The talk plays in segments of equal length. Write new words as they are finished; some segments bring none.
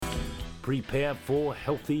Prepare for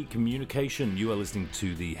healthy communication. You are listening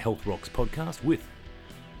to the Health Rocks podcast with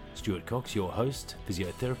Stuart Cox, your host,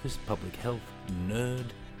 physiotherapist, public health nerd.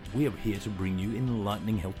 We are here to bring you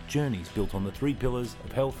enlightening health journeys built on the three pillars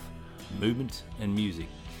of health, movement, and music.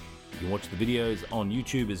 You can watch the videos on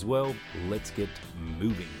YouTube as well. Let's get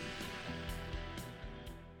moving.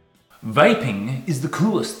 Vaping is the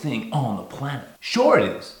coolest thing on the planet. Sure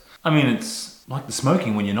it is. I mean, it's like the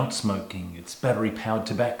smoking when you're not smoking. It's battery-powered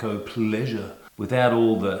tobacco pleasure without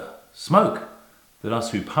all the smoke that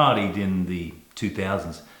us who partied in the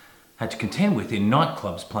 2000s had to contend with in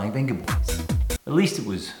nightclubs playing venga boys. At least it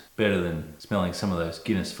was better than smelling some of those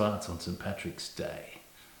Guinness farts on St. Patrick's Day.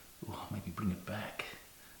 Oh, maybe bring it back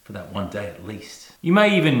for that one day at least. You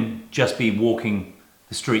may even just be walking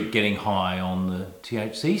the street getting high on the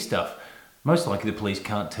THC stuff. Most likely the police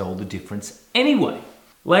can't tell the difference anyway.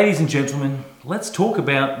 Ladies and gentlemen, let's talk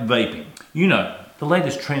about vaping. You know, the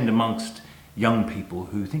latest trend amongst young people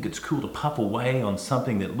who think it's cool to puff away on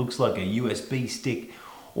something that looks like a USB stick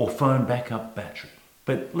or phone backup battery.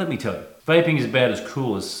 But let me tell you, vaping is about as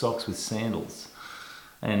cool as socks with sandals.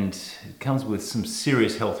 And it comes with some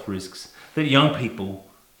serious health risks that young people,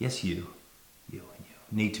 yes you,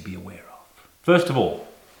 need to be aware of. First of all,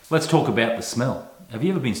 let's talk about the smell. Have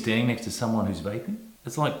you ever been standing next to someone who's vaping?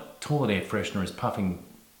 It's like toilet air freshener is puffing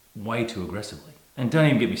way too aggressively. And don't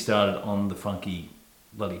even get me started on the funky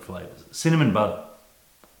bloody flavours. Cinnamon butter,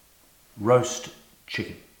 roast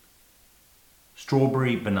chicken,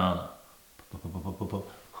 strawberry banana.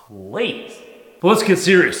 Please. Well, let's get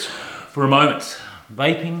serious for a moment.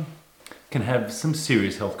 Vaping can have some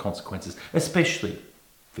serious health consequences, especially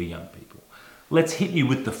for young people. Let's hit you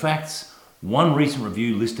with the facts. One recent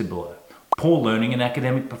review listed below. Poor learning and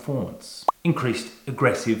academic performance, increased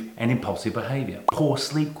aggressive and impulsive behaviour, poor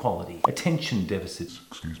sleep quality, attention deficits,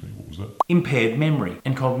 what was that? Impaired memory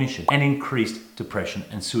and cognition, and increased depression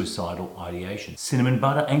and suicidal ideation. Cinnamon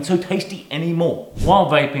butter ain't so tasty anymore. While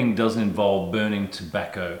vaping doesn't involve burning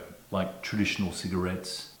tobacco like traditional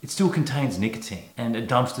cigarettes, it still contains nicotine and a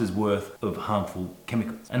dumpster's worth of harmful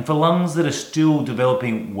chemicals. And for lungs that are still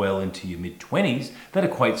developing well into your mid-20s, that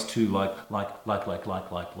equates to like OMG,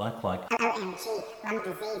 lung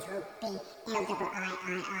disease will be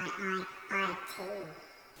LIIIIIIT.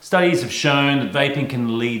 Studies have shown that vaping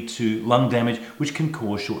can lead to lung damage, which can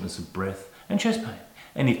cause shortness of breath and chest pain.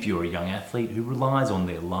 And if you're a young athlete who relies on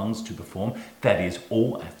their lungs to perform, that is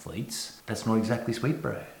all athletes, that's not exactly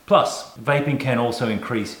sweetbread. Plus, vaping can also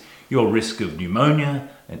increase your risk of pneumonia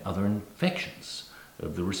and other infections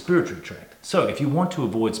of the respiratory tract. So if you want to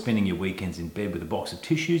avoid spending your weekends in bed with a box of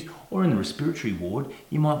tissues or in the respiratory ward,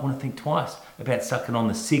 you might want to think twice about sucking on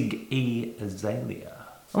the Cig-E azalea.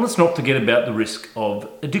 And let's not forget about the risk of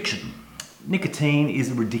addiction. Nicotine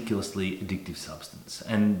is a ridiculously addictive substance,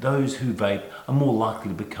 and those who vape are more likely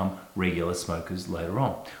to become regular smokers later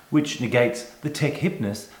on, which negates the tech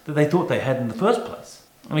hipness that they thought they had in the first place.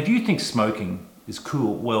 And if you think smoking is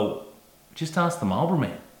cool, well, just ask the Marlboro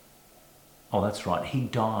Man. Oh, that's right, he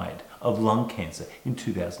died of lung cancer in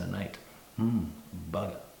 2008.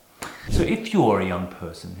 Bugger. So if you're a young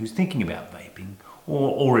person who's thinking about vaping,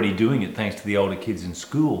 or already doing it thanks to the older kids in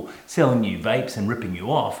school selling you vapes and ripping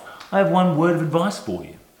you off, I have one word of advice for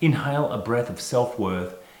you. Inhale a breath of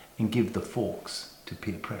self-worth and give the forks to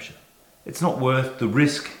peer pressure. It's not worth the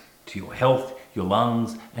risk to your health, your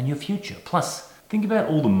lungs, and your future. Plus, think about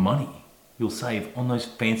all the money you'll save on those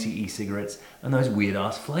fancy e-cigarettes and those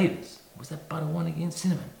weird-ass flavours. What was that butter one again?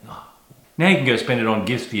 Cinnamon. Oh. Now you can go spend it on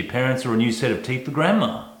gifts for your parents or a new set of teeth for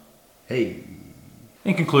grandma. Hey.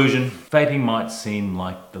 In conclusion, vaping might seem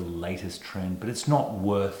like the latest trend, but it's not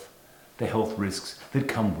worth the health risks that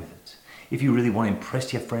come with it. If you really want to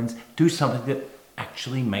impress your friends, do something that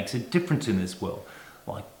actually makes a difference in this world,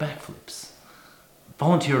 like backflips.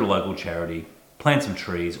 Volunteer at a local charity, plant some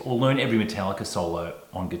trees, or learn every Metallica solo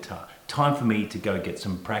on guitar. Time for me to go get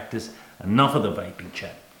some practice. Enough of the vaping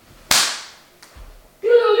chat.